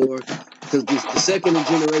wants anymore. Because the second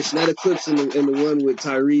generation, that Eclipse and the one with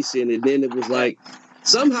Tyrese in it, then it was like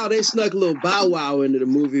somehow they snuck a little Bow Wow into the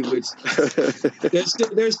movie, which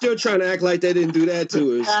they're still trying to act like they didn't do that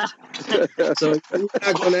to us. So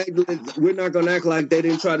we're not gonna act like they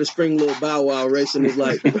didn't try to spring little Bow Wow racing. It's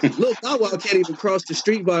like little Bow Wow can't even cross the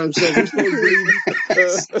street by himself. We're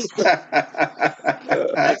supposed to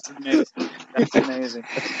believe That's amazing.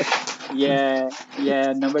 Yeah.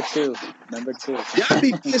 Number two. Y'all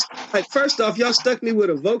be pissed. Like, first off, y'all stuck me with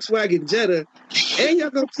a Volkswagen Jetta, and y'all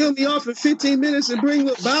gonna kill me off in 15 minutes and bring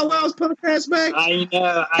Bow Wow's podcast back?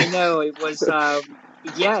 I know. It was, the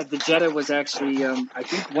Jetta was actually, I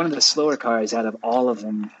think, one of the slower cars out of all of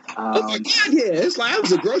them. Oh my God, yeah. It's like I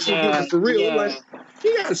was a grocery dealer for real. Yeah. Like,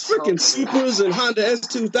 he got freaking Supras and Honda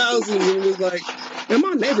S2000s, and it was like, man,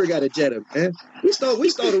 my neighbor got a Jetta, man. We stole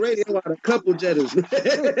the radio out of a couple Jettas.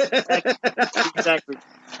 Exactly.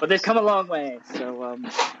 But they've come a long way. So,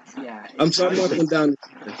 yeah. I'm sorry, I'm walking down.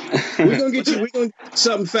 We're gonna get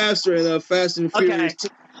something faster and Fast and Furious.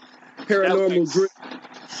 Okay. Paranormal Drift.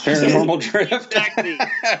 Paranormal Drift. Exactly.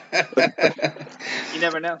 You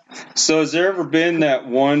never know. So has there ever been that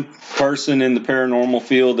one person in the paranormal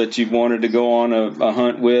field that you've wanted to go on a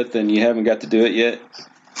hunt with and you haven't got to do it yet?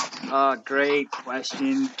 Great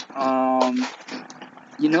question.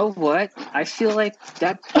 You know what? I feel like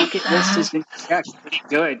that bucket list has been pretty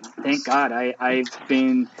good. Thank God. I've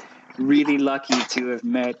been really lucky to have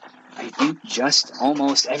met, I think, just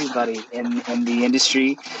almost everybody in the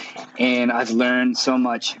industry, and I've learned so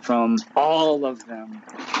much from all of them.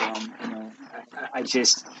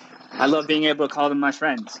 I love being able to call them my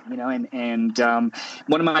friends, and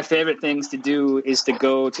one of my favorite things to do is to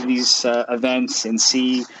go to these events and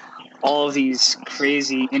see all of these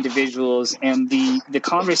crazy individuals and the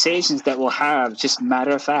conversations that we'll have, just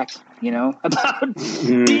matter of fact, about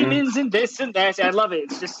demons and this and that. I love it.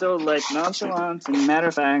 It's just so nonchalant and matter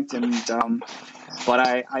of fact. And but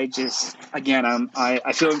I just, again,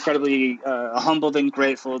 I feel incredibly humbled and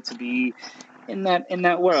grateful to be in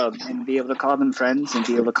that world and be able to call them friends and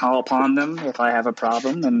be able to call upon them if I have a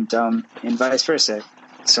problem, and vice versa.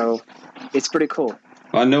 So it's pretty cool.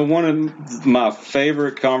 I know one of my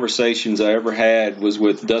favorite conversations I ever had was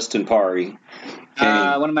with Dustin Pari.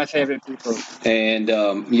 One of my favorite people. And,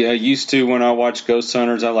 used to, when I watch Ghost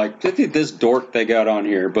Hunters, I like, look at this dork they got on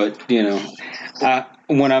here. But,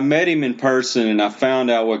 when I met him in person and I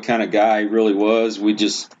found out what kind of guy he really was,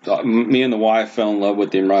 me and the wife fell in love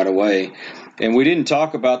with him right away. And we didn't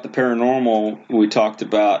talk about the paranormal. We talked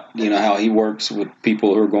about, how he works with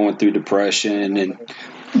people who are going through depression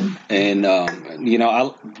And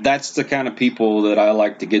that's the kind of people that I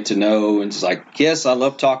like to get to know. And it's like, yes, I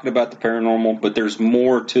love talking about the paranormal, but there's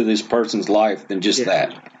more to this person's life than just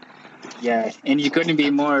that. Yeah, and you couldn't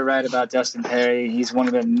be more right about Dustin Perry. He's one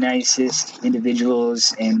of the nicest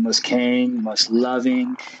individuals and most caring, most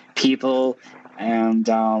loving people. And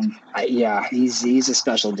he's a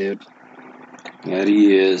special dude. That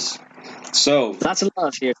he is. So lots of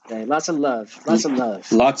love here today. Lots of love. Lots of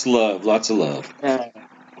love.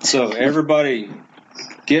 So everybody,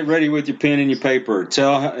 get ready with your pen and your paper.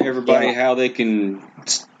 Tell everybody how they can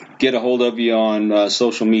get a hold of you on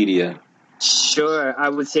social media. Sure. I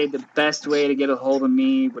would say the best way to get a hold of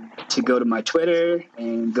me would to go to my Twitter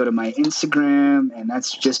and go to my Instagram, and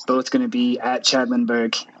that's just both going to be at Chad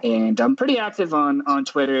Lindberg. And I'm pretty active on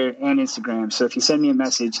Twitter and Instagram. So if you send me a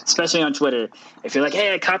message, especially on Twitter, if you're like,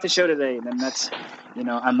 hey, I caught the show today, then that's,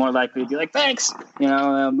 I'm more likely to be like, thanks.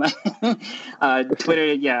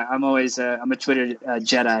 Twitter, I'm always, I'm a Twitter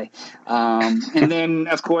Jedi. And then,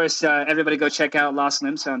 of course, everybody go check out Lost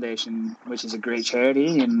Limbs Foundation, which is a great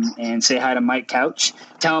charity, and say hi to Mike Couch.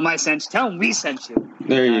 Tell him we sent you.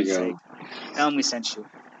 There you go. Tell him we sent you.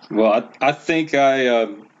 Well, I think I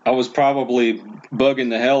was probably bugging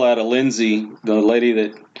the hell out of Lindsay, the lady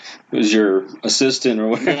that was your assistant or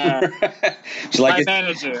whatever. Yeah. She's like, my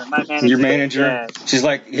manager. Your manager? Yeah. She's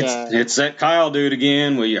like, it's that Kyle dude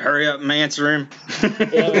again. Will you hurry up and answer him?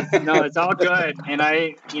 No, it's all good. And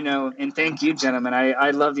and thank you, gentlemen.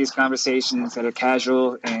 I love these conversations that are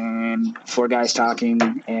casual and four guys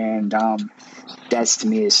talking, and that's, to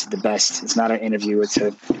me, is the best. It's not an interview. It's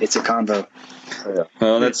a convo.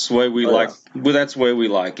 Well, that's the way we like. Well, that's the way we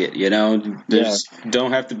like it.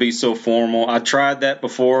 Don't have to be so formal. I tried that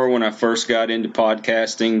before when I first got into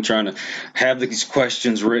podcasting, trying to have these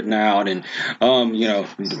questions written out, and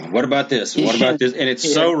what about this? What about this? And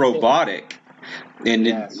it's so robotic.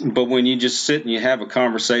 But when you just sit and you have a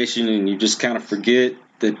conversation and you just kind of forget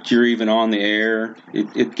that you're even on the air,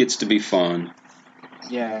 it gets to be fun.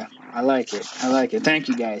 Yeah, I like it. Thank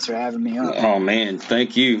you guys for having me on. Oh man,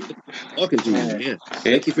 thank you. Talking to you, man.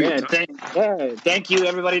 Thank you for your time. Thank you,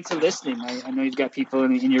 everybody, to listening. I know you've got people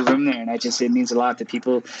in your room there, and it means a lot to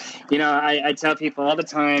people. I tell people all the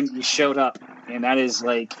time, you showed up, and that is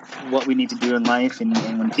like what we need to do in life. And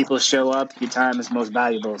when people show up, your time is most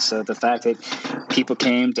valuable. So the fact that people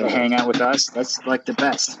came to hang out with us, that's like the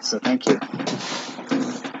best. So thank you.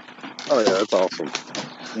 Oh yeah, that's awesome.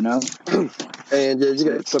 And you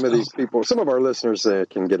get some of these people, some of our listeners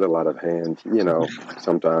can get a lot of hand,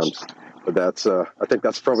 sometimes. But that's, I think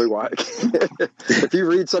that's probably why. If you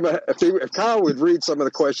read if Kyle would read some of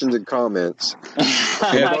the questions and comments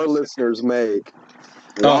that our listeners make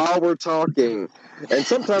while we're talking, and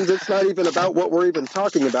sometimes it's not even about what we're even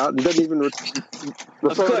talking about, and doesn't even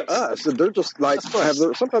refer to us. And they're just like,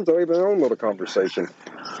 sometimes they're even their own little conversation,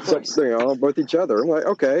 with each other. I'm like,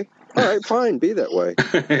 okay. All right, fine, be that way.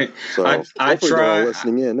 So I try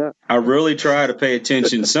listening in. I really try to pay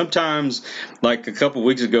attention. Sometimes, like a couple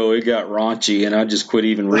weeks ago, it got raunchy, and I just quit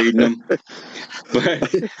even reading them.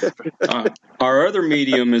 But our other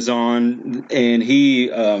medium is on, and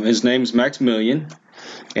his name's Maximilian,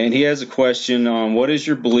 and he has a question on what is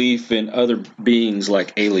your belief in other beings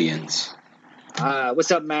like aliens? What's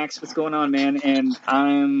up, Max? What's going on, man? And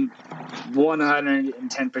I'm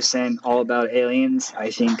 110% all about aliens. I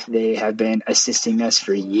think they have been assisting us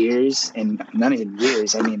for years, and not even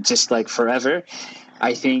years. I mean, just like forever.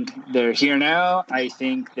 I think they're here now. I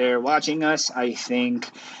think they're watching us. I think,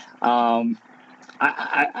 how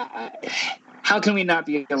can we not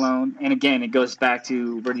be alone? And again, it goes back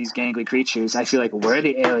to we're these gangly creatures. I feel like we're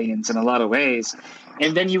the aliens in a lot of ways.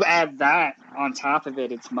 And then you add that on top of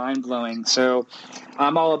it, it's mind-blowing. So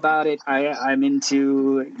I'm all about it. I'm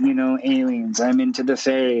into, aliens. I'm into the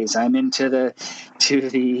fairies. I'm into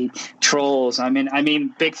the trolls. I mean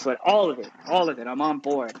Bigfoot, all of it. I'm on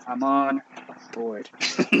board.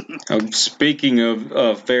 Speaking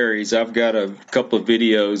of fairies, I've got a couple of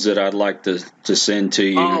videos that I'd like to send to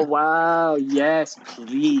you. Oh, wow. Yes,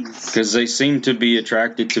 please. Because they seem to be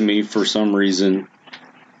attracted to me for some reason.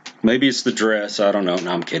 Maybe it's the dress. I don't know.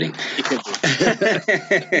 No, I'm kidding.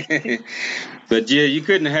 But yeah, you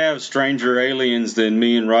couldn't have stranger aliens than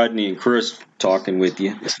me and Rodney and Chris talking with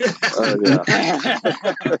you.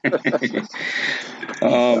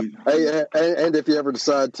 Hey, and if you ever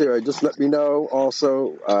decide to, just let me know.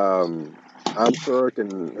 Also, I'm sure I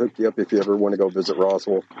can hook you up if you ever want to go visit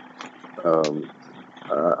Roswell.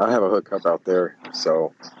 I have a hookup out there,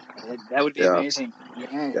 so that would be amazing.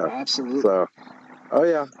 Yeah, absolutely. So, oh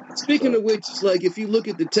yeah. Speaking of which, it's like if you look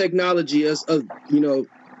at the technology as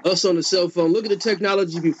us on the cell phone. Look at the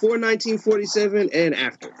technology before 1947 and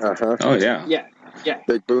after. Oh yeah. Yeah.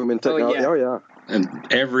 Big boom in technology. Oh yeah. And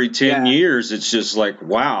every 10 years, it's just like,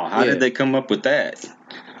 wow, how did they come up with that?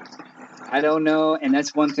 I don't know, and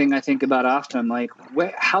that's one thing I think about often. I'm like,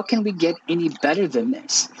 how can we get any better than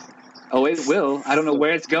this? Oh, it will. I don't know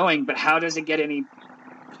where it's going, but how does it get any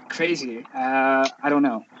crazier? I don't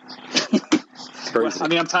know. Crazy. I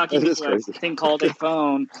mean, I'm talking to a thing called a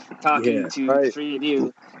phone, talking to the three of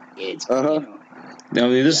you. It's, you know. I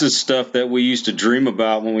mean, this is stuff that we used to dream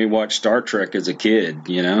about when we watched Star Trek as a kid,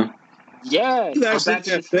 you know? Yeah. You actually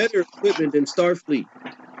got better equipment than Starfleet.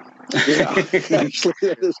 Yeah, actually,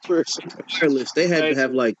 that is true. Wireless. They had to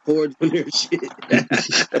have like cords on their shit.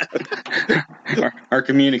 Our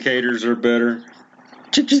communicators are better.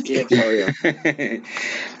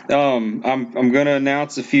 I'm going to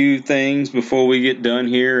announce a few things before we get done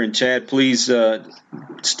here. And Chad, please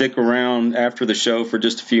stick around after the show for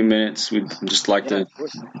just a few minutes. We'd just like to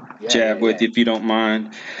chat with you if you don't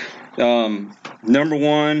mind. Number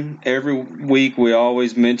one, every week we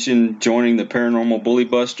always mention joining the Paranormal Bully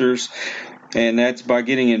Busters, and that's by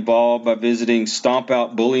getting involved by visiting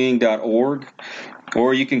stompoutbullying.org,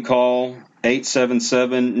 or you can call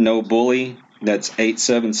 877-NO-BULLY. That's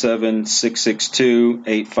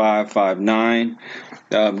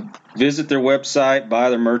 877-662-8559. Visit their website, buy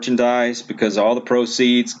their merchandise, because all the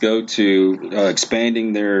proceeds go to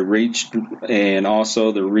expanding their reach and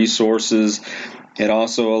also the resources. It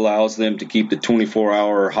also allows them to keep the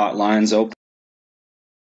 24-hour hotlines open.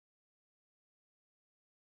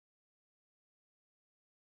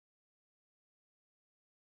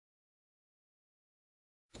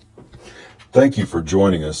 Thank you for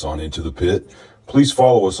joining us on Into the Pit. Please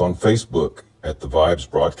follow us on Facebook at the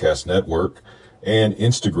Vibes Broadcast Network and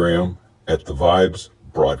Instagram at the Vibes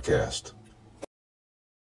Broadcast.